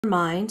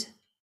mind,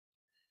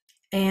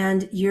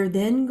 and you're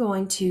then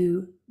going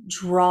to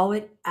draw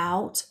it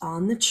out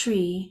on the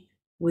tree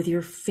with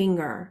your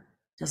finger.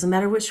 Doesn't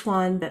matter which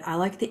one, but I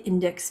like the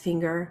index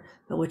finger,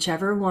 but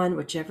whichever one,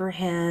 whichever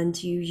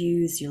hand you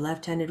use, your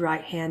left-handed,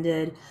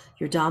 right-handed,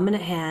 your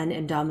dominant hand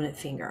and dominant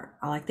finger.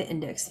 I like the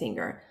index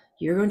finger.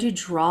 You're going to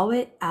draw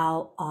it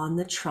out on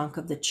the trunk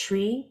of the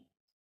tree,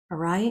 all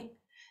right?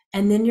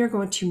 And then you're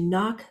going to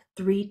knock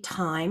 3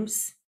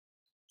 times,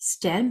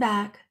 stand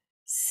back,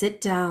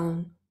 sit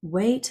down,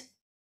 wait,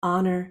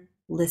 honor,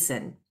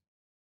 listen.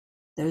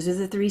 Those are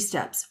the 3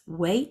 steps.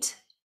 Wait,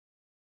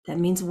 that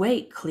means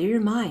wait, clear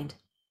your mind.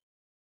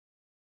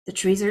 The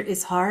trees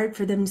it's hard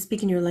for them to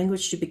speak in your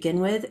language to begin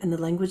with, and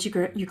the language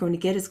you're going to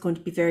get is going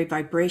to be very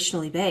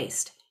vibrationally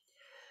based.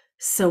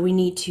 So we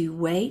need to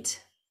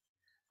wait,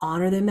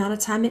 honor the amount of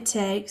time it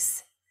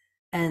takes,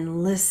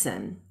 and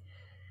listen.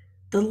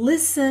 The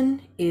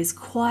listen is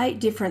quite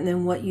different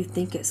than what you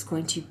think it's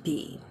going to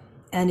be,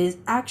 and is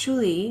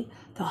actually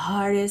the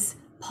hardest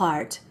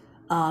part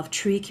of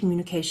tree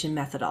communication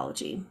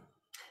methodology.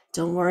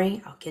 Don't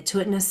worry, I'll get to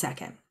it in a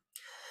second.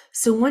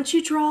 So once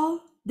you draw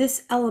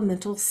this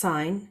elemental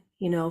sign,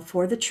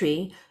 for the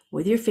tree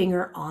with your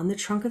finger on the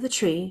trunk of the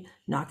tree,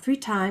 knock 3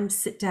 times,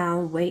 sit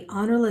down, wait,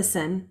 honor,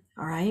 listen,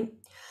 all right?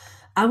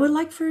 I would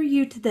like for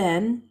you to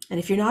then, and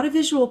if you're not a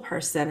visual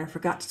person, I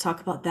forgot to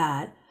talk about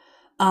that,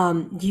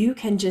 you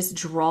can just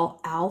draw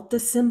out the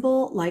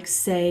symbol, like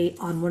say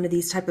on one of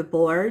these type of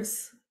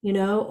boards,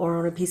 or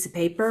on a piece of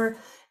paper,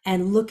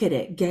 and look at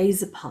it,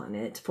 gaze upon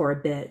it for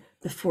a bit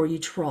before you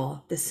draw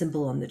the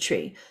symbol on the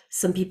tree.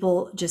 Some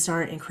people just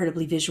aren't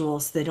incredibly visual,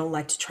 so they don't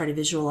like to try to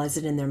visualize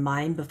it in their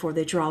mind before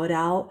they draw it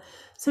out.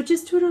 So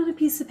just do it on a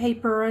piece of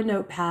paper or a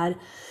notepad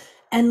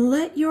and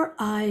let your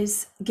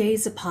eyes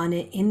gaze upon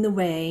it in the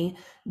way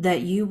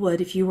that you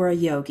would if you were a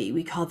yogi.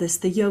 We call this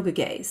the yoga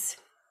gaze.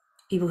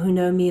 People who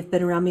know me, have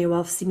been around me a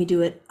while, see me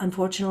do it,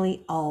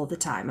 unfortunately, all the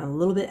time. I'm a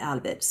little bit out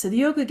of it. So the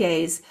yoga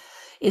gaze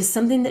is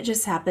something that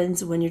just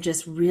happens when you're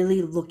just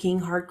really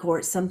looking hardcore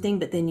at something,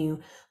 but then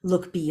you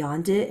look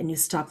beyond it and you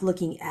stop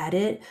looking at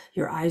it.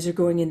 Your eyes are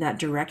going in that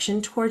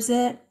direction towards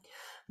it,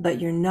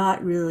 but you're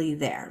not really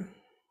there,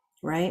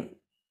 right?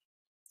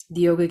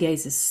 The yoga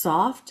gaze is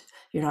soft.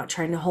 You're not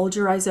trying to hold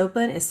your eyes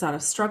open. It's not a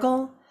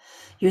struggle.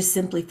 You're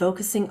simply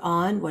focusing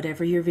on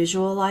whatever you're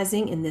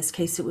visualizing. In this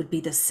case, it would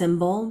be the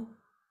symbol.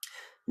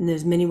 And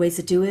there's many ways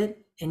to do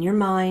it in your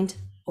mind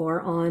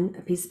or on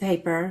a piece of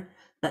paper,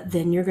 but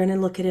then you're going to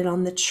look at it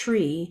on the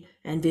tree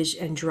and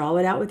draw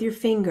it out with your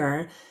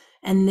finger,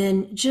 and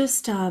then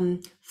just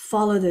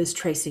follow those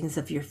tracings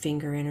of your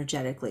finger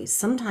energetically.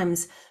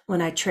 Sometimes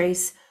when I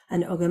trace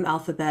an ogham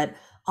alphabet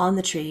on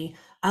the tree,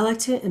 I like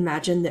to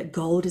imagine that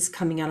gold is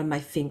coming out of my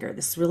finger.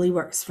 This really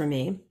works for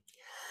me.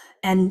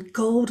 And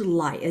gold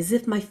light, as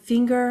if my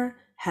finger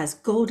has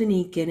golden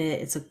ink in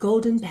it. It's a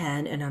golden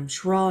pen, and I'm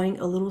drawing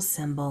a little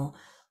symbol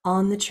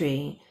on the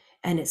tree,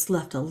 and it's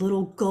left a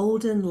little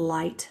golden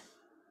light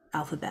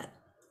alphabet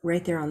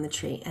right there on the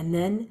tree. And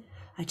then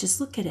I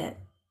just look at it.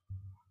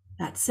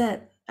 That's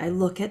it. I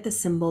look at the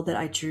symbol that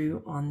I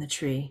drew on the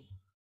tree.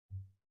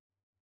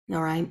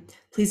 All right.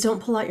 Please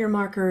don't pull out your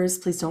markers.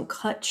 Please don't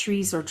cut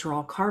trees or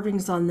draw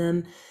carvings on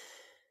them.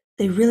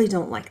 They really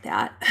don't like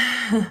that.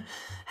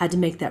 Had to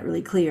make that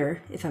really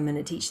clear if I'm going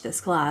to teach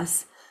this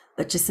class.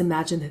 But just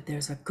imagine that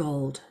there's a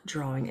gold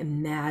drawing.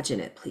 Imagine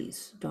it,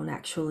 please. Don't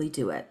actually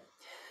do it.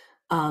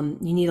 You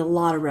need a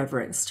lot of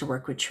reverence to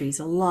work with trees,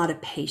 a lot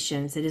of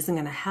patience. It isn't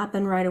going to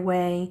happen right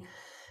away.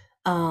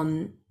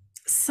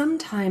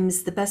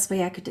 Sometimes the best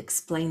way I could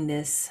explain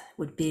this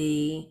would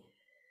be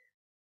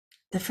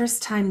the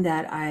first time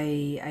that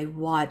I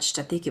watched,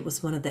 I think it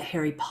was one of the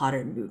Harry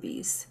Potter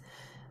movies.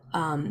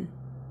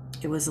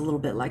 It was a little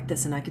bit like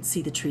this, and I could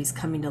see the trees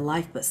coming to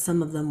life, but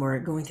some of them were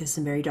going through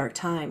some very dark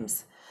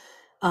times.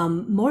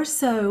 More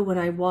so when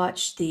I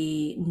watched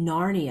the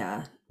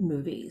Narnia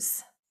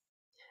movies.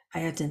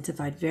 I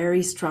identified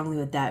very strongly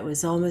with that. It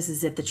was almost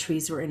as if the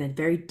trees were in a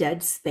very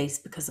dead space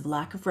because of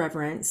lack of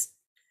reverence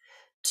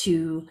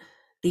to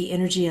the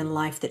energy and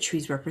life that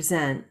trees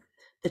represent.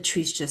 The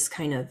trees just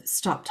kind of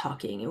stopped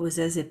talking. It was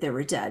as if they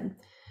were dead.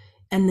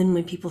 And then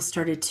when people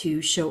started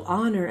to show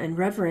honor and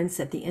reverence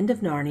at the end of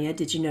Narnia,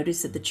 did you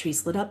notice that the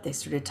trees lit up? They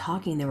started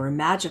talking. They were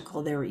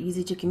magical. They were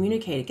easy to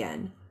communicate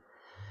again.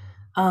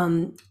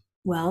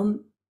 Well,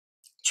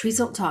 trees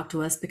don't talk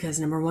to us because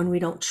number one, we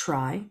don't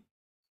try.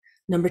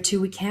 Number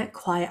two, we can't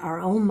quiet our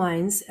own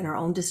minds and our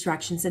own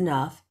distractions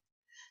enough.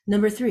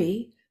 Number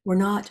three, we're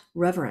not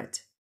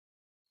reverent.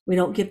 We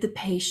don't give the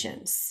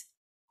patience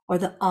or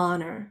the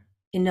honor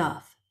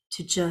enough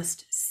to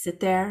just sit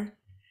there,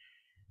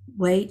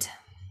 wait,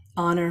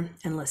 honor,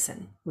 and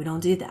listen. We don't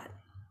do that,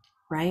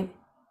 right?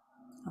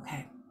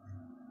 Okay.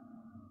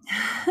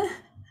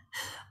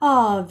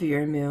 Oh,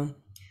 Viramu.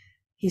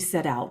 He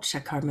said, ouch, I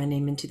carved my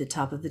name into the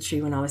top of the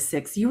tree when I was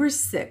 6. You were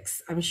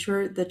 6. I'm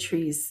sure the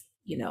trees,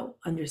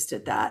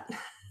 understood that.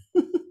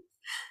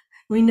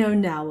 We know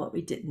now what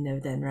we didn't know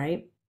then,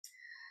 right?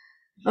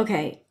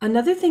 Okay,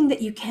 another thing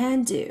that you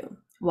can do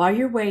while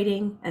you're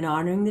waiting and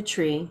honoring the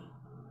tree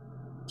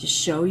to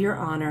show your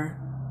honor.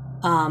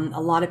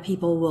 A lot of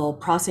people will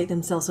prostrate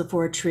themselves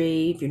before a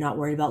tree. If you're not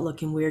worried about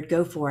looking weird,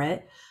 go for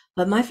it.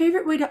 But my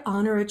favorite way to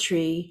honor a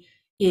tree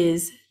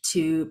is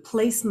to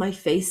place my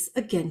face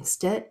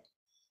against it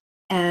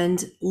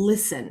and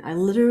listen. I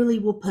literally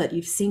will put,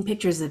 you've seen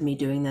pictures of me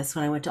doing this.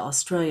 When I went to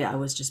Australia, I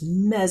was just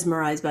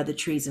mesmerized by the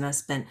trees, and I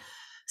spent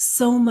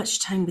so much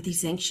time with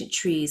these ancient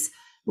trees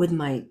with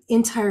my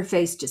entire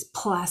face just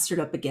plastered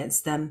up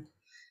against them.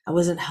 I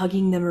wasn't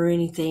hugging them or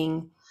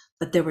anything,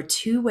 but there were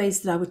two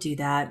ways that I would do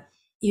that: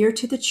 ear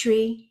to the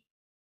tree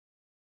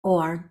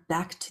or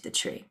back to the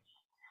tree.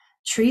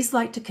 Trees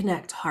like to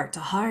connect heart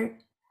to heart.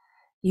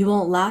 You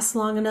won't last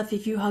long enough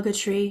if you hug a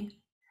tree.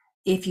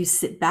 If you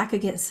sit back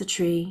against the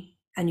tree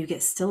and you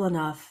get still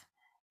enough,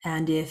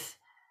 and if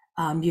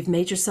you've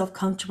made yourself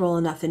comfortable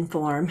enough in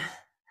form,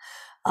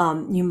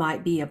 you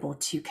might be able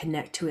to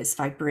connect to its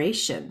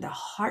vibration, the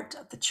heart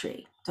of the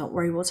tree. Don't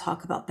worry, we'll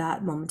talk about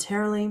that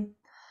momentarily.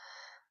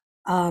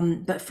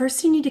 But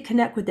first, you need to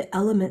connect with the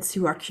elements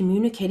who are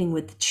communicating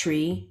with the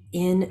tree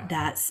in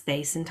that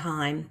space and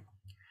time.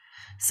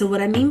 So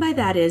what I mean by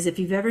that is, if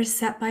you've ever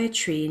sat by a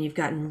tree and you've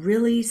gotten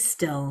really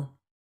still,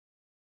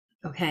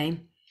 okay,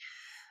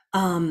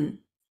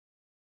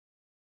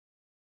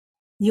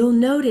 you'll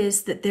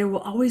notice that there will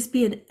always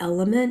be an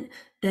element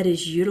that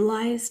is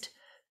utilized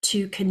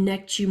to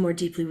connect you more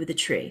deeply with the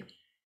tree.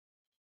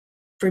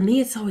 For me,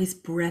 it's always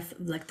breath,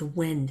 like the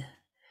wind,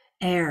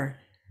 air.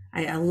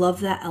 I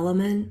love that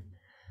element.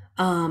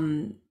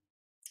 And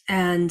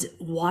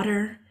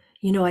water.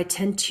 You know, I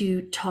tend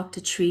to talk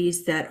to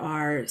trees that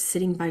are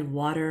sitting by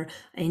water,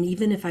 and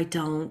even if I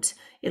don't,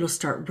 it'll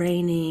start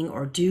raining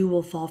or dew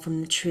will fall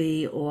from the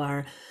tree.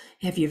 Or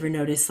have you ever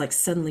noticed, like,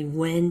 suddenly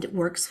wind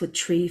works with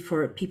tree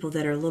for people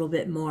that are a little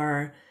bit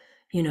more,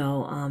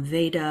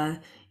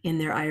 Veda in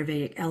their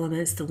Ayurvedic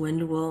elements? The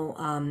wind will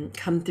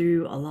come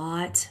through a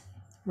lot,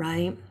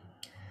 right?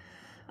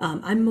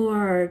 I'm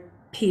more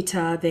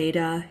Pitta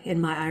Veda in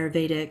my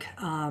Ayurvedic,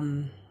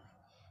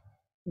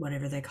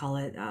 whatever they call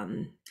it,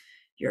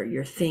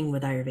 your thing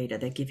with Ayurveda.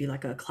 They give you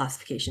like a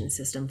classification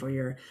system for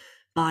your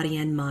body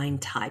and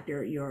mind type,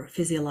 your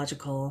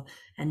physiological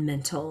and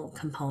mental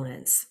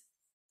components.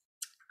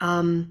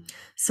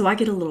 So I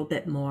get a little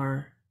bit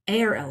more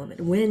air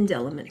element, wind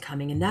element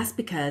coming, and that's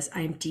because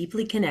I am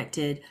deeply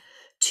connected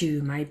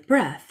to my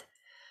breath.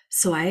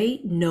 So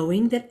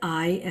knowing that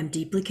I am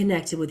deeply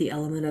connected with the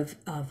element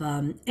of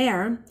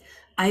air,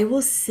 I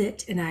will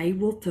sit and I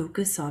will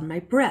focus on my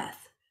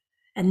breath.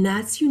 And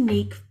that's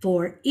unique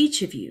for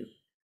each of you.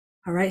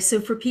 All right. So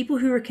for people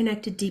who are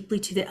connected deeply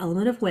to the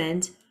element of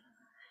wind,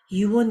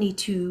 you will need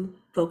to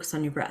focus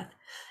on your breath.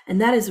 And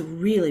that is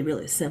really,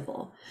 really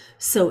simple.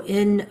 So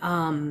in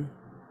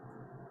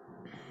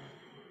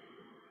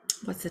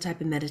what's the type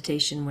of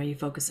meditation where you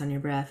focus on your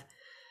breath?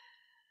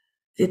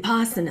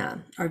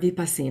 Vipassana or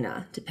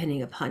Vipassana,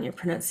 depending upon your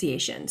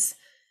pronunciations.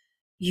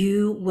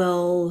 You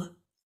will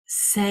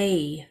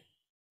say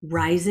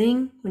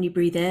rising when you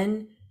breathe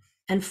in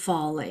and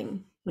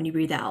falling when you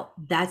breathe out.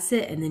 That's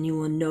it. And then you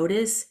will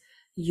notice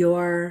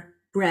your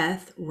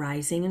breath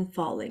rising and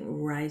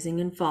falling, rising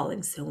and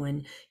falling. So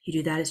when you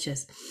do that, it's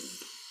just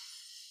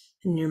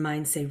in your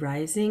mind, say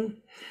rising,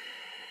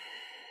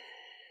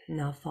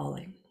 now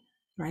falling,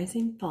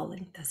 rising,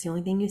 falling. That's the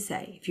only thing you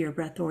say if you're a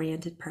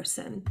breath-oriented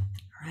person,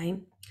 right?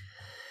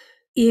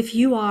 If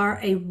you are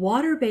a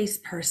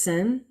water-based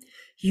person,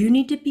 you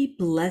need to be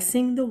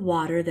blessing the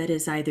water that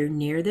is either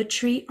near the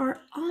tree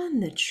or on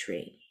the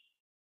tree.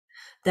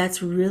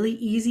 That's really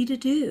easy to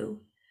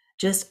do.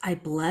 Just, I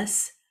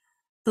bless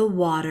the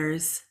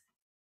waters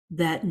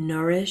that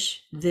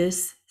nourish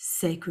this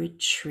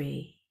sacred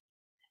tree,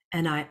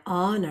 and I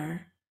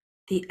honor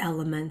the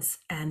elements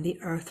and the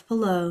earth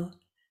below,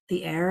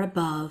 the air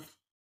above,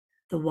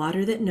 the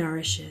water that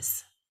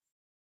nourishes.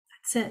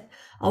 That's it.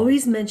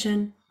 Always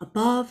mention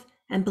above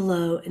and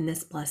below in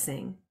this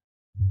blessing.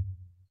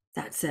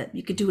 That's it.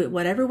 You could do it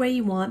whatever way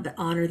you want, but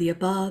honor the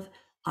above,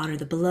 honor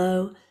the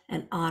below,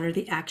 and honor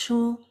the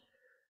actual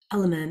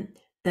element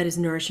that is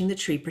nourishing the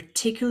tree,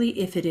 particularly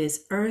if it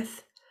is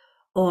earth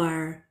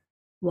or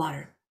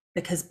water,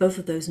 because both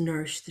of those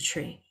nourish the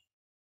tree.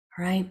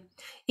 All right.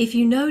 If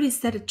you notice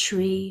that a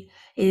tree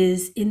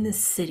is in the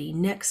city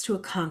next to a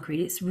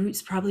concrete, its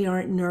roots probably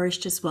aren't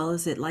nourished as well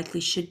as it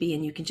likely should be,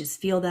 and you can just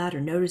feel that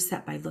or notice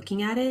that by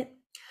looking at it.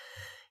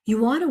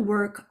 You want to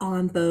work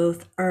on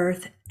both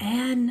earth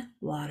and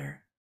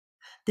water.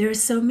 There are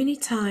so many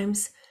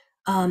times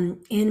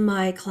in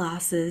my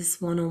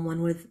classes,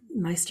 one-on-one with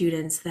my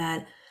students,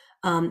 that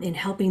in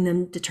helping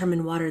them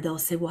determine water, they'll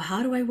say, well,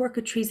 how do I work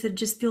with trees that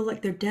just feel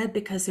like they're dead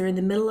because they're in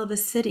the middle of a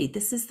city?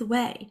 This is the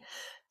way.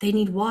 They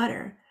need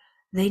water.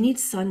 They need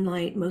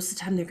sunlight. Most of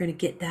the time they're going to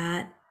get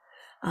that.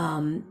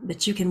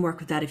 But you can work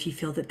with that if you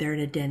feel that they're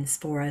in a dense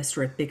forest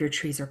or if bigger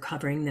trees are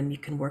covering them. You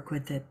can work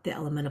with the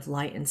element of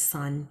light and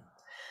sun.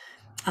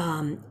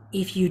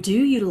 If you do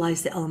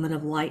utilize the element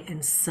of light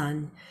and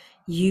sun,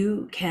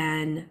 you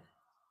can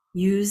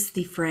use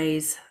the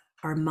phrase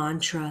or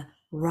mantra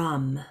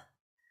Ram,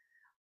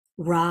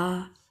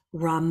 Ra,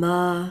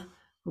 Rama,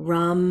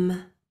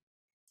 rum.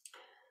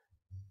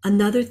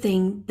 Another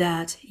thing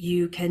that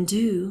you can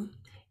do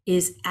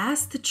is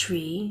ask the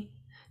tree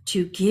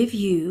to give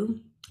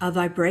you a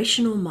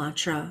vibrational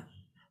mantra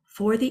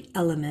for the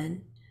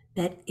element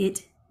that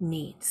it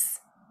needs.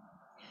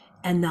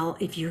 And now,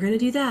 if you're going to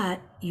do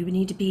that, you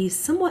need to be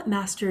somewhat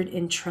mastered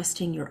in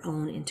trusting your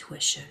own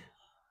intuition.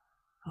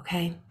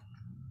 Okay?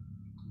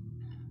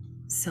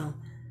 So,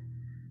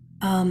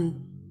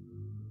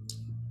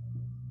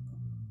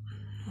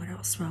 what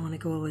else do I want to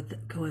go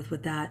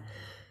with that?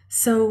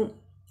 So,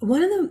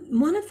 one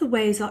of the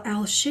ways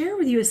I'll share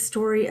with you a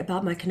story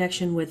about my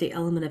connection with the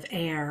element of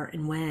air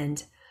and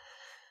wind.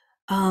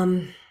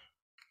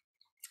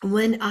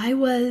 When I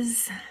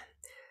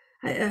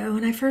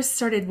first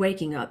started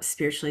waking up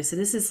spiritually, so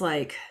this is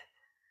like,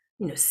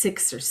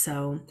 6 or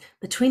so,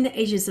 between the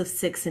ages of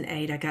 6 and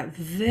 8, I got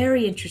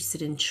very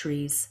interested in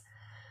trees.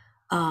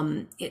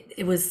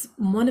 It was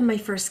one of my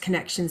first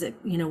connections,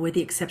 with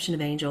the exception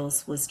of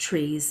angels, was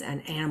trees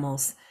and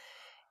animals.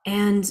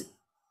 And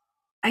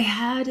I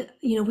had,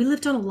 we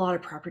lived on a lot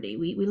of property.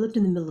 We lived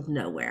in the middle of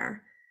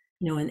nowhere,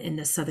 in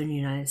the southern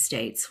United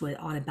States,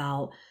 on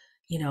about,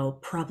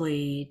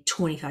 probably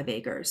 25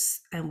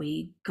 acres. And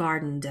we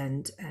gardened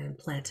and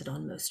planted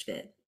on most of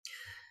it.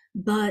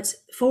 But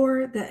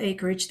for the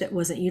acreage that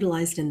wasn't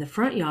utilized in the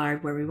front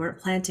yard, where we weren't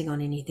planting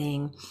on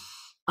anything,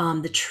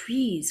 the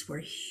trees were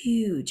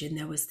huge. And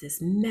there was this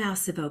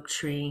massive oak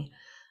tree,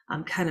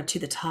 kind of to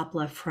the top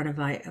left front of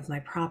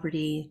my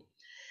property.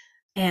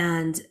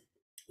 And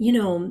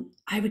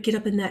I would get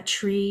up in that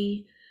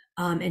tree,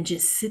 and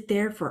just sit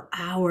there for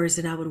hours,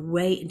 and I would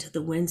wait until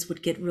the winds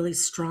would get really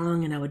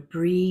strong, and I would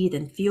breathe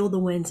and feel the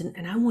winds,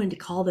 and I wanted to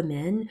call them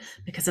in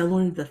because I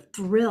wanted the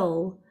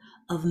thrill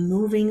of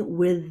moving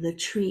with the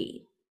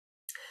tree.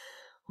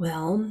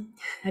 Well,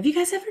 have you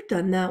guys ever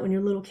done that when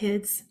you're little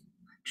kids?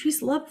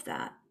 Trees love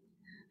that.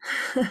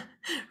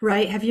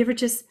 Right? Have you ever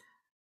just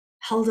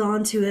held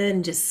on to it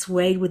and just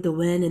swayed with the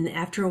wind? And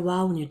after a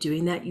while, when you're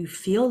doing that, you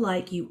feel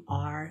like you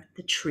are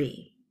the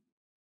tree.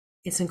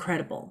 It's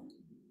incredible.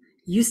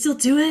 You still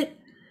do it?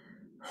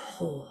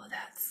 Oh,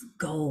 that's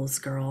goals,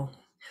 girl.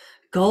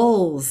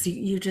 Goals.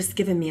 You're just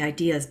giving me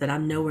ideas, but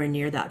I'm nowhere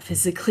near that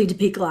physically to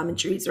be climbing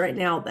trees right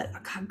now, but I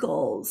got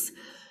goals.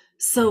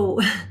 So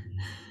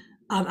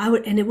I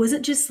would, and it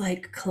wasn't just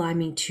like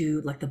climbing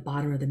to like the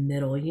bottom or the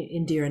middle.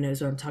 Indira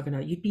knows what I'm talking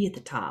about. You'd be at the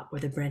top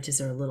where the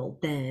branches are a little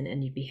thin,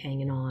 and you'd be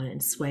hanging on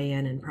and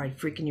swaying and probably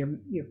freaking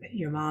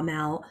your mom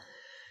out.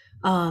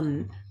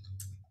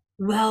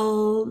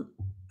 Well,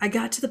 I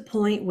got to the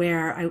point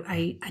where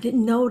I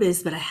didn't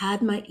notice, but I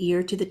had my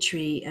ear to the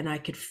tree, and I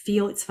could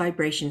feel its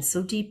vibration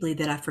so deeply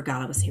that I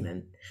forgot I was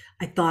human.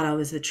 I thought I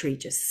was the tree,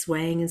 just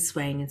swaying and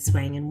swaying and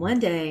swaying. And one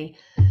day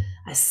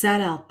I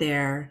sat out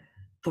there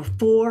for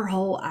 4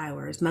 whole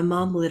hours. My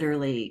mom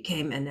literally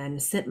came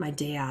and sent my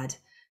dad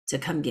to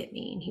come get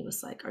me. And he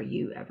was like, "Are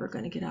you ever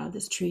going to get out of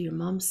this tree? Your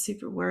mom's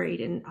super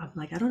worried." And I'm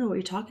like, "I don't know what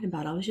you're talking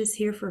about. I was just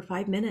here for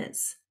 5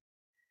 minutes."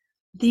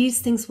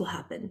 These things will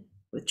happen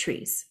with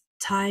trees.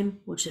 Time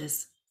will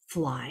just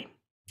fly.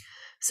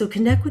 So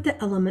connect with the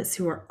elements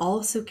who are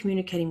also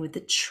communicating with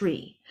the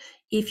tree.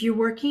 If you're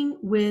working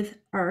with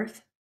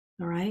earth,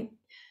 all right,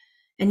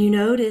 and you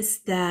notice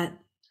that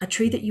a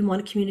tree that you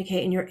want to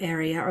communicate in your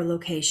area or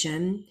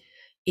location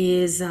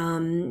is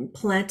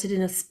planted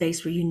in a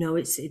space where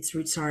its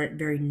roots aren't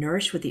very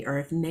nourished with the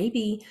earth,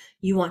 maybe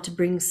you want to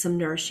bring some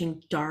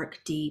nourishing, dark,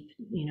 deep,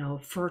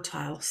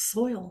 fertile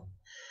soil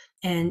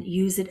and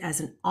use it as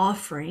an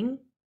offering.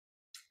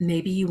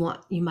 Maybe you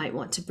might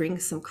want to bring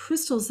some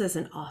crystals as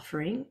an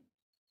offering.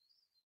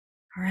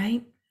 All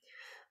right.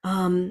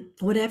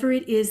 Whatever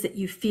it is that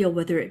you feel,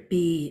 whether it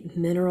be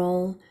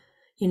mineral,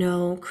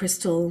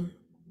 crystalline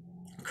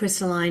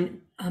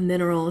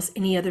minerals,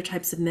 any other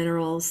types of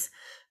minerals.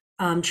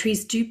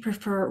 Trees do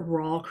prefer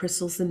raw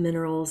crystals and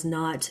minerals,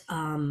 not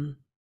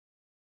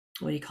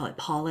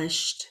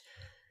polished.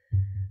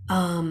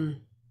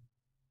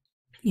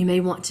 You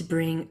may want to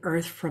bring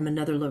earth from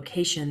another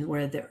location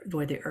where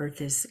the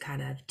earth is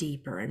kind of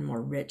deeper and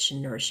more rich and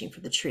nourishing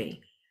for the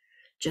tree,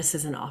 just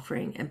as an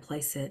offering, and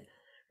place it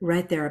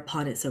right there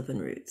upon its open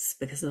roots,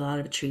 because a lot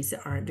of trees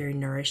that aren't very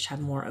nourished have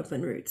more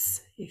open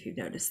roots, if you've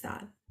noticed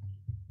that.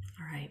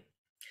 All right.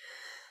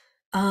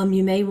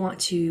 You may want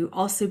to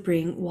also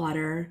bring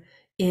water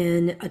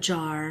in a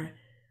jar,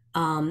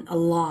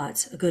 a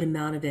good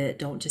amount of it.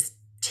 Don't just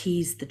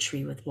tease the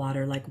tree with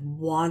water, like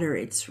water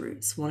its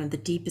roots. One of the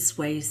deepest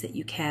ways that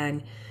you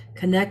can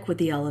connect with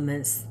the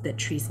elements that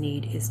trees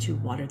need is to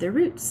water their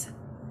roots.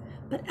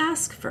 But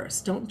ask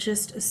first, don't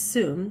just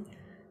assume.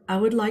 I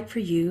would like for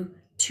you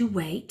to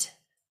wait,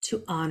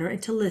 to honor,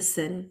 and to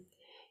listen.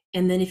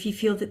 And then if you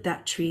feel that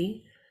that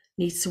tree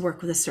needs to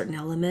work with a certain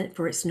element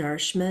for its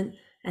nourishment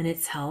and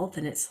its health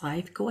and its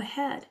life, go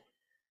ahead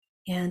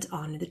and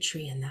honor the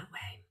tree in that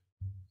way.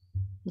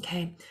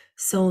 Okay,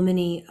 so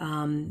many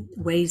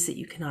ways that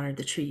you can honor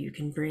the tree. You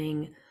can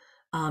bring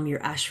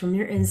your ash from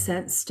your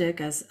incense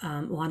stick, as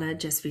Juana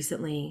just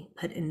recently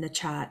put in the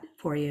chat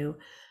for you.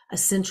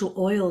 Essential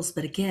oils,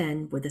 but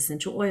again, with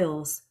essential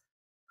oils,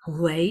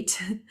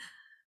 wait,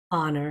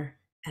 honor,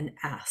 and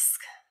ask.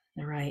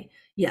 All right.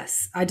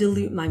 Yes, I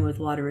dilute mine with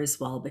water as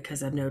well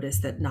because I've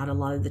noticed that not a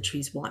lot of the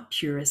trees want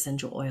pure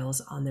essential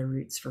oils on their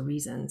roots for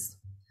reasons.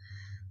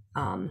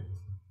 Um,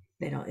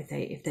 they don't.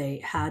 If they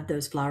had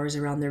those flowers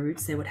around their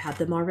roots, they would have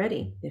them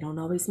already. They don't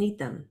always need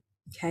them.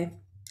 Okay.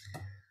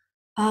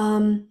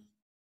 Um,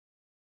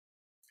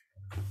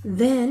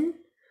 then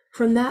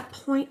from that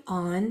point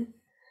on,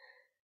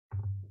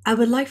 I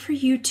would like for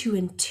you to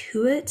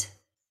intuit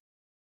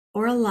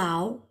or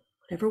allow,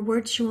 whatever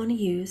words you want to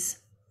use,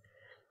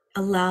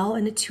 allow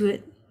and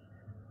intuit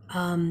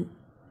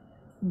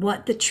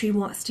what the tree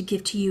wants to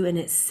give to you in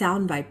its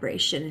sound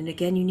vibration. And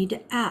again, you need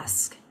to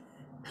ask.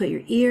 Put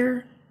your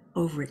ear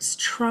over its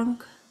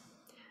trunk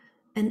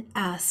and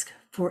ask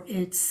for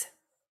its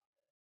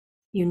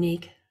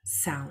unique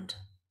sound.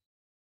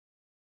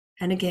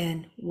 And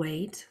again,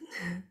 wait,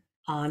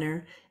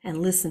 honor, and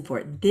listen for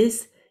it.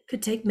 This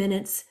could take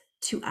minutes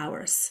to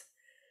hours.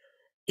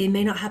 It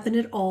may not happen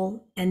at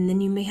all, and then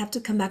you may have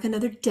to come back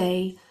another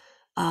day.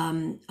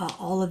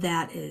 All of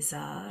that is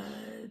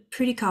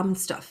pretty common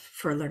stuff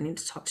for learning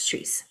to talk to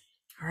trees.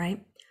 All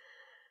right.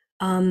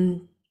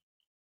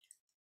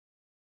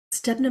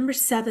 Step number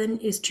 7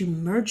 is to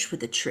merge with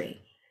the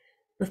tree.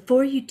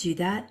 Before you do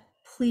that,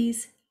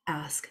 please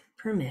ask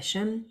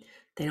permission.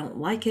 They don't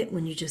like it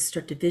when you just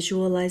start to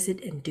visualize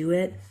it and do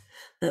it.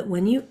 But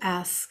when you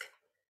ask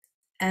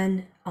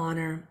and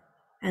honor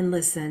and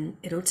listen,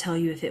 it'll tell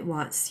you if it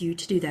wants you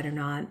to do that or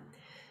not.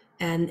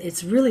 And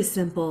it's really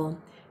simple.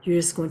 You're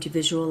just going to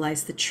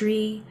visualize the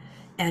tree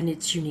and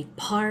its unique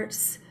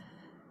parts,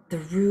 the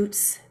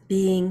roots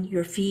being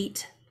your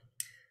feet,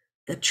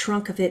 the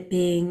trunk of it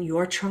being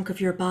your trunk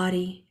of your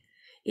body,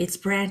 its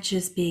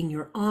branches being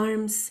your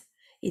arms,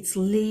 its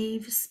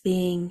leaves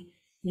being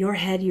your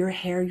head, your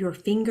hair, your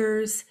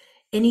fingers,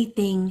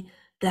 anything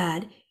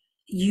that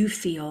you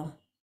feel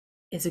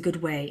is a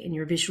good way in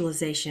your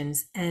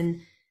visualizations.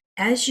 And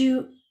as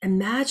you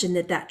imagine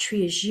that that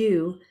tree is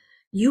you,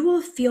 you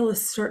will feel a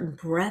certain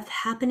breath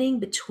happening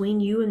between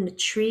you and the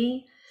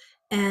tree,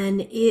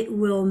 and it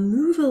will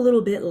move a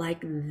little bit like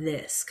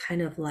this,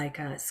 kind of like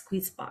a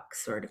squeeze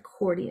box or an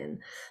accordion,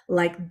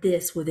 like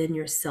this within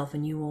yourself,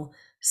 and you will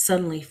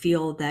suddenly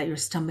feel that your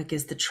stomach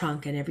is the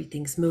trunk and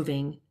everything's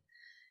moving.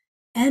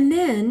 And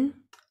then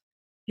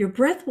your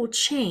breath will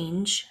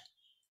change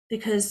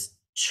because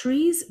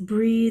trees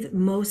breathe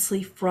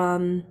mostly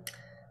from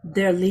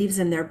their leaves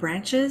and their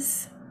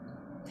branches.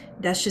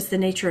 That's just the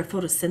nature of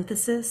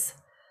photosynthesis.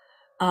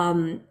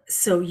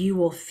 So you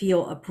will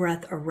feel a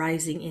breath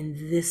arising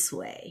in this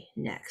way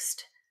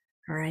next.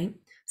 All right.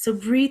 So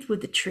breathe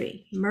with the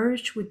tree,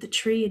 merge with the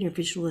tree in your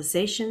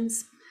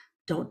visualizations.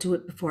 Don't do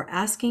it before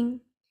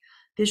asking.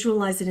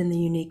 Visualize it in the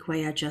unique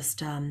way I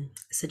just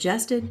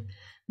suggested.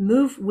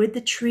 Move with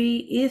the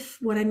tree. If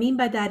what I mean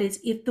by that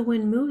is if the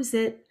wind moves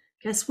it,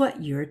 guess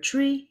what? You're a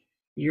tree.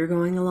 You're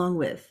going along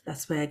with.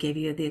 That's why I gave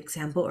you the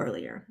example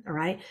earlier. All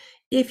right.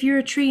 If you're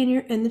a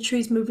tree and the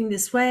tree's moving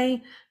this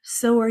way,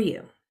 so are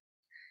you.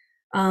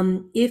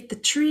 If the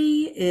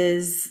tree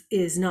is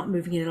not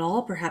moving at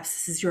all, perhaps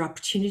this is your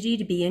opportunity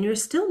to be in your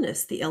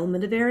stillness. The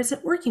element of air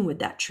isn't working with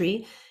that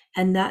tree,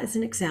 and that is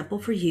an example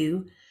for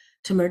you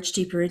to merge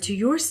deeper into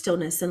your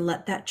stillness and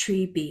let that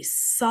tree be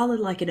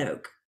solid like an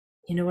oak.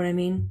 You know what I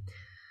mean?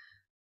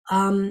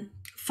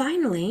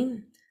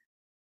 Finally,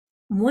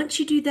 once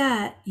you do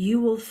that, you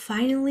will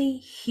finally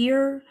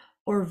hear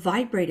or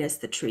vibrate as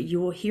the tree. You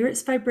will hear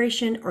its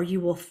vibration or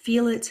you will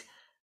feel it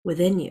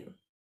within you.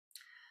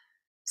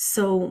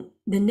 So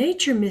the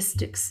nature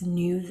mystics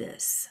knew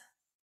this.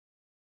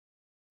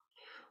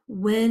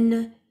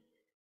 When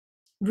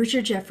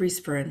Richard Jeffries,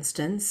 for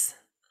instance,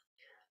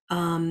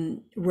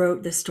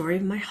 wrote The Story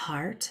of My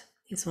Heart,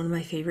 he's one of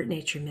my favorite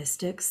nature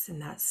mystics,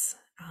 and that's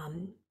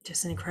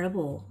just an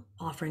incredible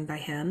offering by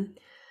him.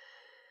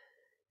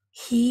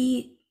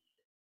 He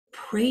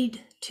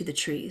prayed to the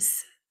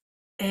trees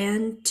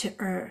and to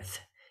earth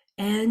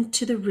and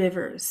to the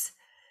rivers,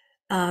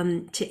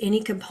 to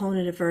any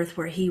component of earth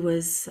where he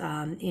was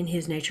in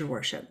his nature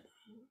worship.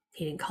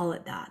 He didn't call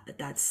it that, but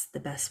that's the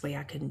best way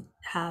I can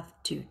have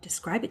to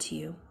describe it to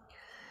you.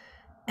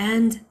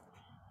 And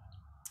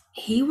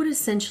he would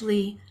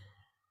essentially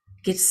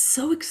get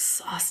so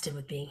exhausted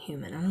with being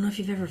human. I don't know if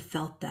you've ever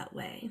felt that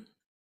way,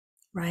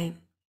 right?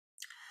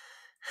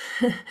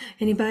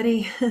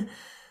 Anybody?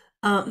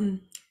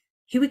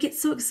 He would get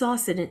so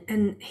exhausted,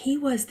 and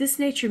this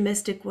nature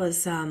mystic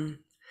was kind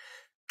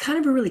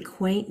of a really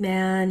quaint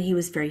man. He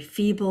was very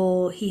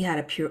feeble. He had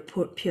a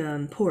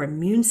poor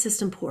immune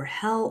system, poor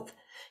health.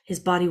 His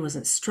body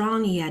wasn't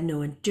strong. He had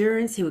no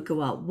endurance. He would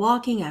go out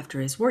walking after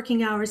his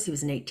working hours. He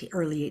was an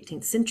early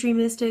 18th century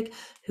mystic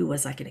who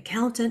was like an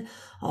accountant,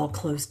 all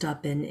closed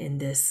up in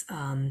this,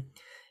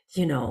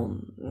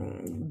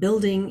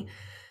 building,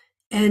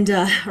 and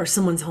or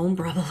someone's home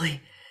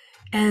probably.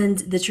 And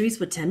the trees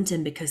would tempt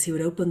him because he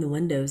would open the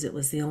windows. It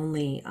was the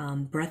only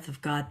breath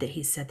of God that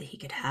he said that he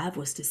could have,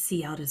 was to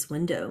see out his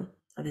window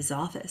of his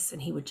office.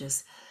 And he would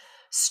just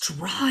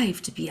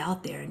strive to be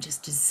out there and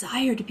just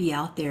desire to be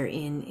out there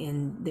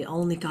in the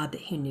only God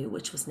that he knew,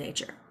 which was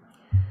nature.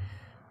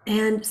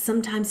 And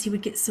sometimes he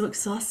would get so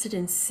exhausted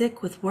and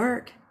sick with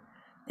work,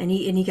 and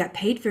he got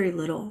paid very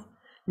little.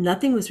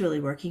 Nothing was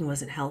really working,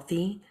 wasn't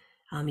healthy.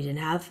 He didn't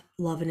have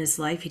love in his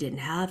life. He didn't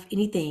have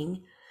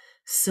anything.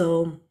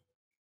 So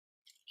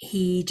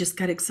he just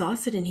got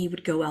exhausted, and he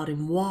would go out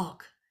and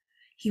walk.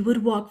 He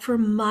would walk for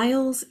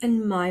miles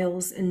and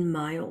miles and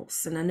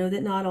miles. And I know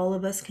that not all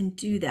of us can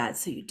do that.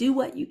 So you do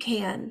what you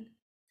can.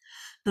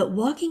 But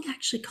walking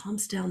actually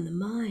calms down the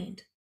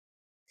mind.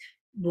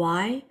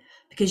 Why?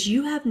 Because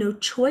you have no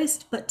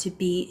choice but to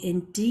be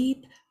in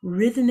deep,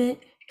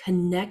 rhythmic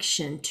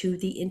connection to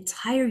the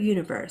entire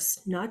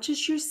universe, not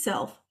just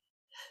yourself,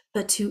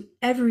 but to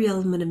every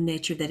element of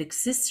nature that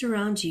exists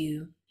around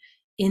you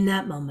in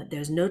that moment.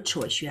 There's no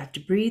choice. You have to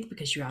breathe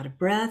because you're out of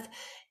breath,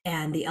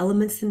 and the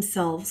elements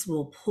themselves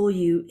will pull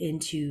you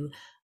into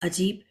a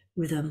deep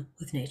rhythm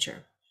with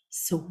nature.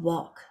 So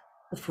walk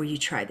before you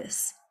try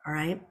this, all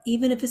right?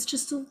 Even if it's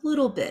just a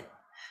little bit.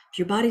 If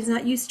your body's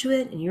not used to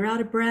it and you're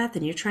out of breath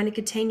and you're trying to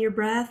contain your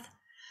breath,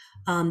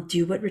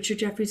 do what Richard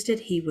Jeffries did.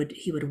 He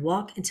would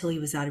walk until he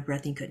was out of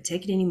breath and he couldn't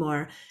take it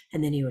anymore,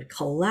 and then he would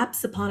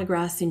collapse upon a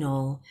grassy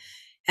knoll.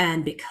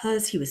 And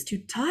because he was too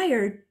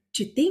tired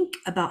to think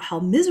about how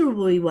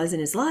miserable he was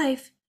in his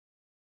life,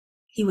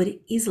 he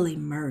would easily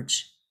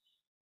merge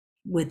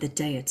with the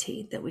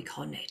deity that we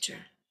call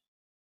nature.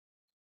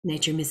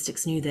 Nature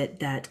mystics knew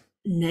that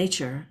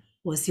nature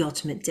was the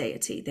ultimate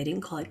deity. They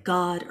didn't call it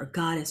God or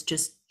goddess,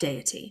 just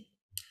deity.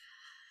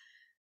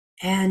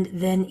 And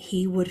then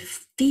he would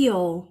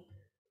feel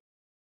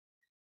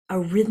a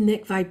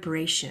rhythmic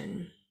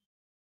vibration,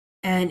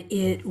 and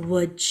it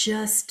would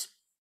just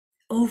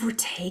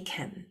overtake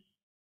him.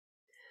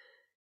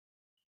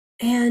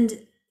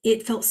 And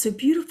it felt so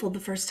beautiful the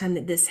first time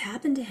that this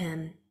happened to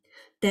him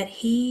that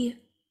he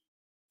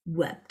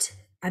wept.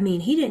 I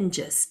mean, he didn't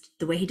just,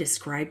 the way he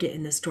described it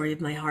in the story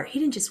of my heart, he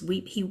didn't just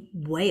weep, he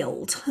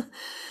wailed.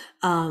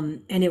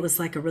 And it was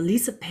like a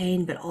release of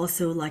pain, but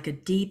also like a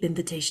deep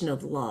invitation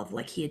of love.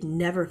 Like he had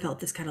never felt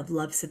this kind of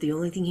love. So the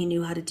only thing he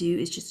knew how to do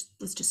is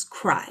let's just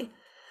cry.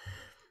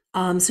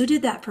 So he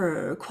did that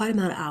for quite a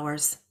amount of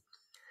hours.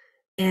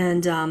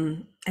 And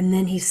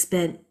then he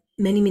spent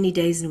many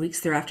days and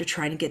weeks thereafter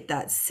trying to get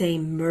that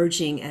same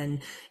merging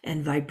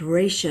and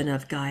vibration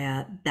of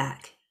Gaia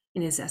back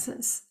in his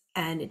essence.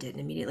 And it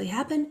didn't immediately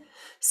happen.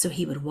 So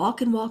he would walk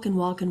and walk and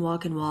walk and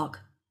walk and walk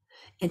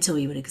until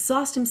he would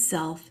exhaust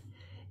himself,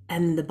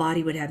 and the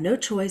body would have no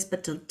choice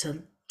but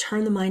to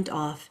turn the mind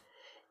off,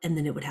 and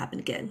then it would happen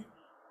again.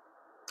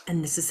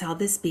 And this is how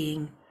this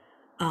being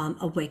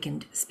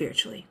awakened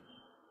spiritually.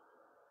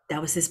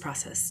 That was his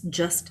process,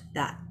 just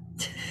that.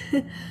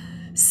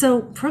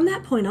 So from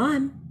that point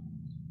on,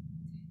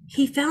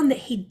 he found that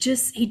he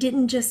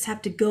didn't just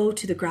have to go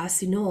to the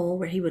grassy knoll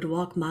where he would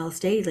walk miles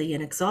daily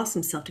and exhaust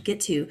himself to get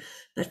to,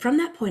 but from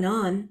that point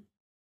on,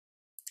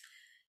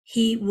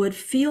 he would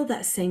feel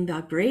that same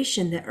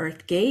vibration that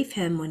Earth gave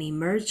him when he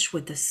merged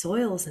with the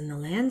soils and the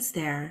lands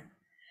there,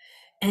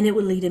 and it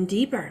would lead him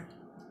deeper.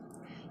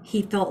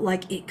 He felt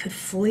like it could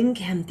fling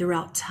him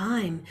throughout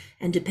time,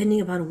 and depending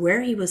upon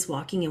where he was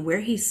walking and where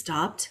he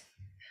stopped,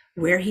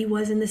 where he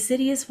was in the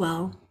city as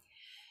well,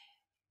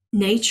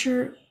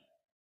 nature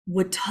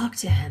would talk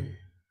to him.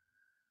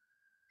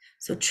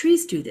 So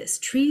trees do this.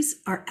 Trees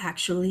are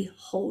actually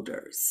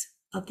holders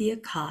of the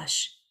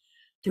Akash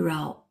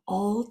throughout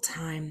all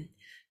time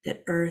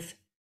that Earth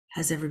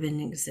has ever been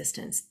in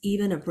existence.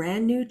 Even a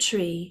brand new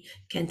tree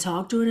can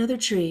talk to another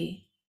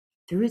tree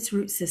through its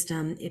root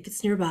system, if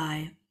it's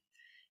nearby,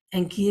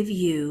 and give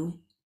you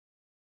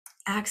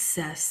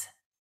access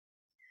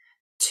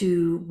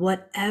to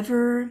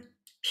whatever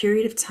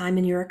period of time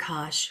in your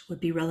Akash would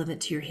be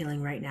relevant to your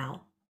healing right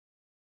now.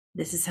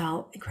 This is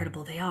how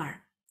incredible they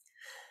are.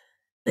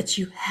 But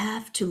you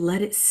have to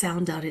let it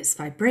sound out its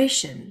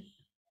vibration,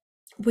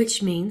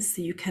 which means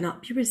that you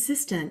cannot be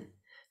resistant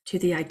to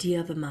the idea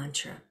of a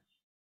mantra.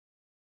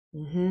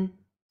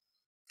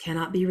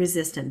 Cannot be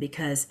resistant,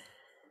 because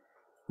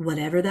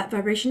whatever that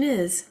vibration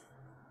is,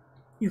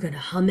 you're going to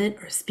hum it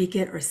or speak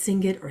it or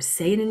sing it or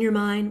say it in your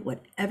mind,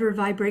 whatever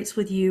vibrates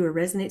with you or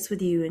resonates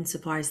with you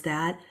insofar as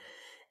that.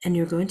 And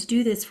you're going to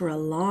do this for a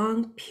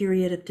long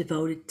period of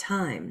devoted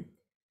time.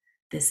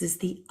 This is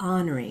the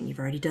honoring. You've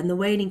already done the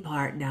waiting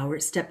part. Now we're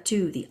at step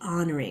 2, the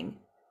honoring.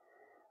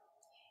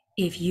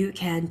 If you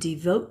can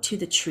devote to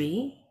the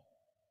tree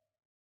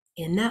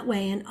in that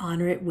way and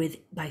honor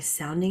it by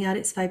sounding out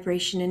its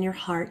vibration in your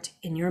heart,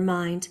 in your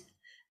mind,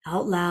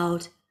 out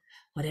loud,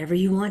 whatever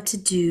you want to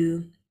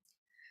do,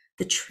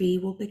 the tree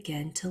will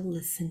begin to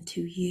listen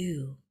to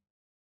you,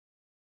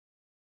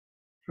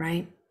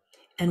 right?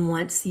 And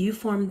once you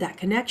formed that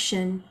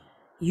connection,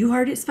 you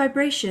heard its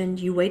vibration,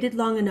 you waited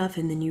long enough,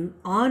 and then you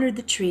honored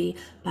the tree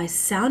by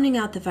sounding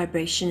out the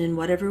vibration in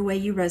whatever way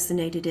you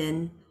resonated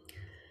in,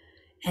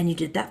 and you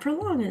did that for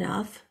long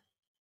enough,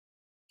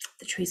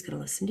 the tree's going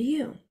to listen to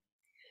you.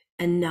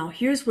 And now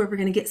here's where we're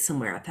going to get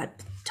somewhere. I've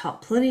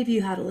taught plenty of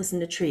you how to listen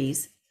to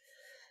trees,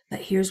 But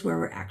here's where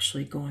we're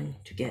actually going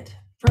to get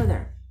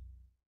further.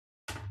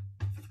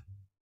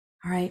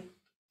 All right.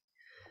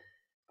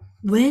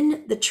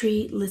 When the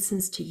tree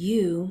listens to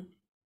you,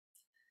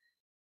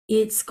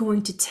 it's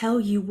going to tell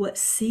you what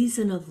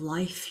season of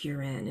life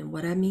you're in. And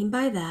what I mean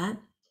by that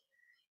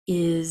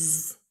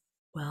is,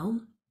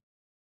 well,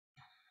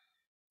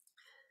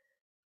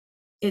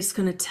 it's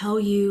going to tell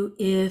you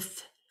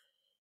if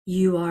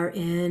you are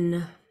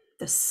in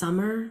the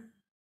summer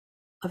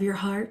of your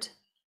heart,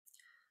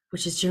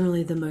 which is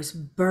generally the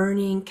most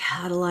burning,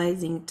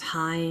 catalyzing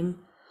time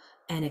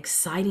and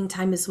exciting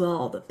time as well.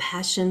 All the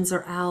passions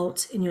are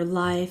out in your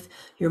life.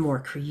 You're more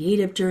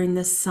creative during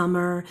the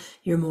summer.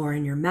 You're more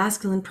in your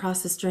masculine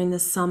process during the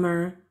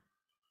summer.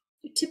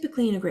 You're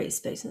typically in a great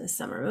space in the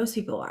summer. Most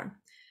people are.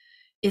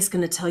 It's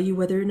going to tell you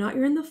whether or not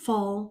you're in the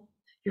fall.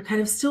 You're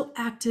kind of still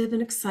active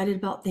and excited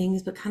about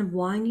things, but kind of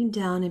winding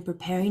down and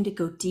preparing to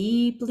go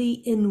deeply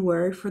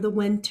inward for the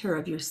winter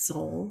of your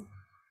soul,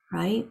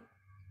 right?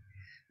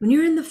 When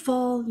you're in the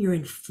fall, you're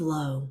in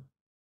flow.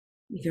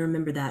 If you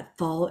remember that,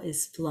 fall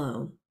is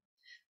flow.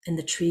 And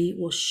the tree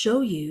will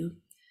show you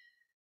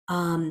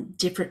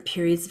different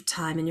periods of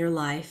time in your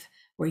life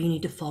where you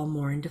need to fall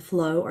more into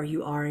flow or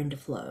you are into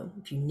flow.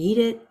 If you need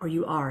it or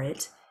you are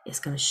it, it's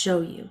going to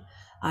show you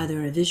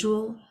either a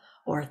visual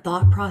or a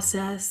thought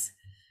process.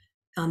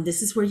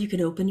 This is where you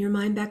can open your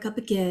mind back up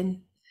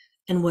again,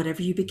 and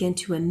whatever you begin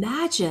to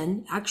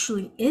imagine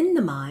actually in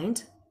the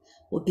mind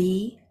will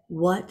be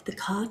what the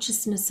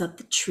consciousness of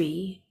the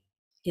tree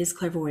is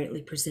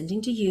clairvoyantly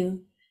presenting to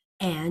you.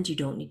 And you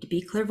don't need to be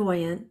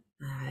clairvoyant.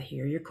 I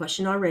hear your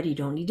question already. You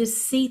don't need to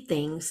see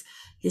things.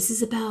 This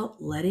is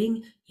about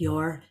letting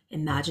your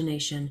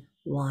imagination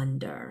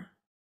wander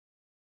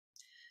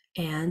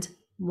and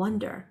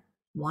wonder.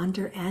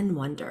 Wander and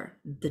wonder,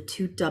 the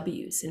two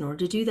W's. In order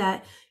to do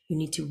that, you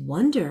need to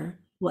wonder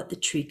what the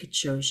tree could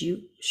show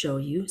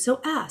you.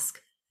 So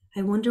ask,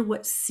 I wonder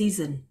what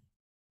season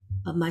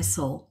of my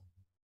soul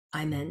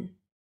I'm in.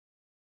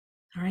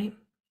 All right.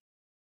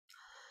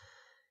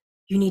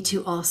 You need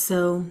to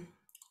also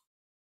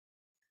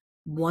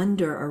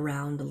wander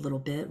around a little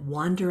bit,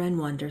 wander and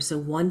wonder. So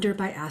wonder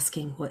by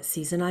asking what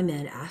season I'm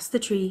in. Ask the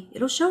tree,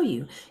 it'll show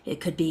you.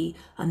 It could be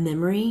a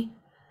memory,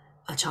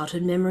 a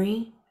childhood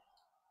memory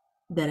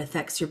that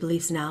affects your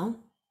beliefs now,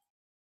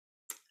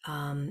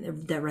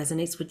 that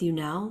resonates with you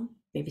now.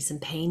 Maybe some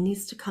pain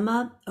needs to come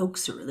up.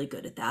 Oaks are really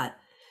good at that.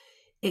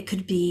 It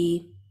could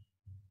be,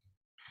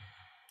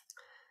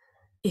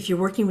 if you're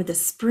working with the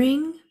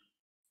spring,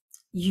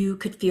 you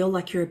could feel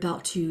like you're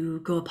about to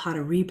go upon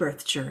a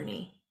rebirth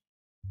journey.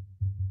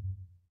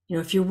 You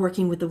know, if you're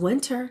working with the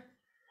winter,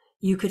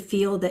 you could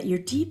feel that you're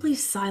deeply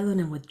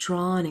silent and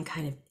withdrawn and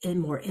kind of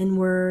more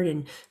inward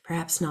and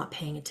perhaps not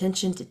paying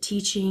attention to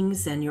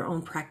teachings and your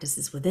own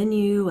practices within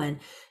you, and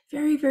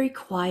very, very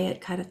quiet,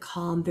 kind of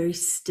calm, very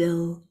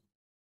still,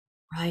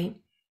 right?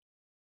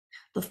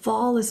 The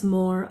fall is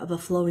more of a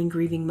flowing,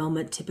 grieving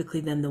moment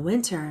typically than the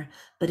winter,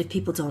 but if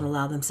people don't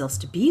allow themselves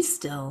to be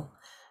still,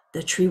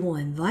 the tree will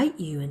invite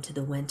you into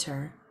the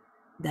winter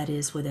that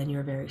is within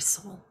your very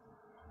soul.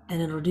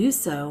 And it'll do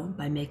so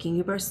by making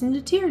you burst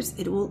into tears.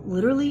 It will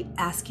literally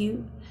ask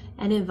you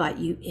and invite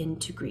you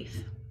into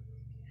grief,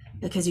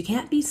 because you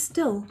can't be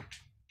still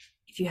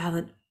if you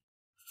haven't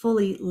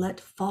fully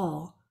let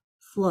fall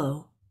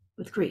flow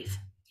with grief.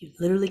 You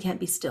literally can't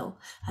be still.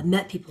 I've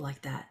met people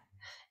like that,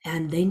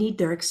 and they need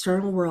their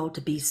external world to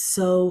be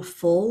so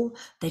full,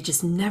 they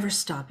just never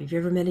stop. Have you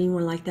ever met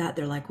anyone like that?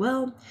 They're like,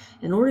 well,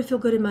 in order to feel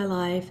good in my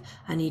life,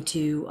 I need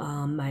to,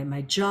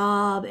 my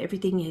job,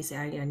 everything is,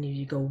 I need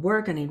to go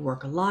work. I need to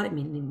work a lot. I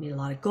need a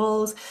lot of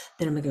goals.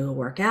 Then I'm going to go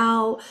work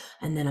out.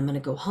 And then I'm going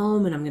to go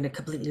home and I'm going to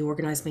completely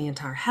organize my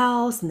entire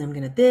house. And then I'm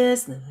going to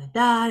this and then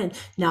that. And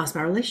now it's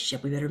my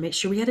relationship. We better make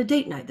sure we had a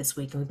date night this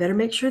week. And we better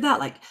make sure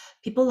that, like,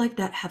 people like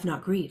that have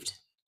not grieved.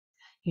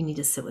 You need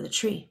to sit with a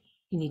tree.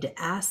 You need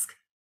to ask,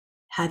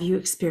 have you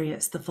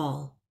experienced the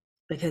fall?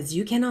 Because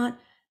you cannot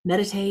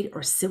meditate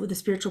or sit with a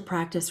spiritual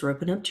practice or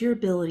open up to your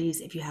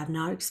abilities if you have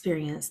not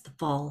experienced the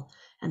fall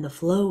and the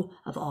flow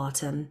of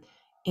autumn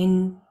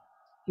in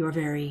your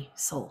very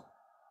soul.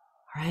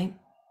 All right.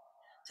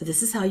 So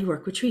this is how you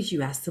work with trees.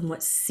 You ask them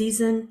what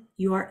season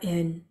you are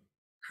in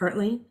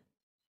currently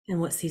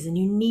and what season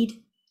you need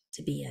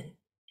to be in.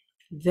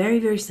 Very,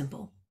 very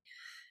simple.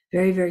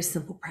 Very, very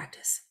simple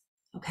practice.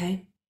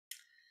 Okay.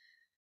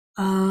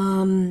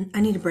 I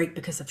need a break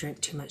because I've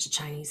drank too much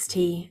Chinese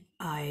tea.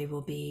 I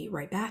will be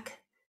right back.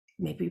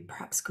 Maybe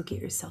perhaps go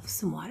get yourself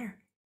some water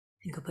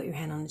and go put your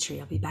hand on the tree.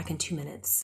 I'll be back in 2 minutes.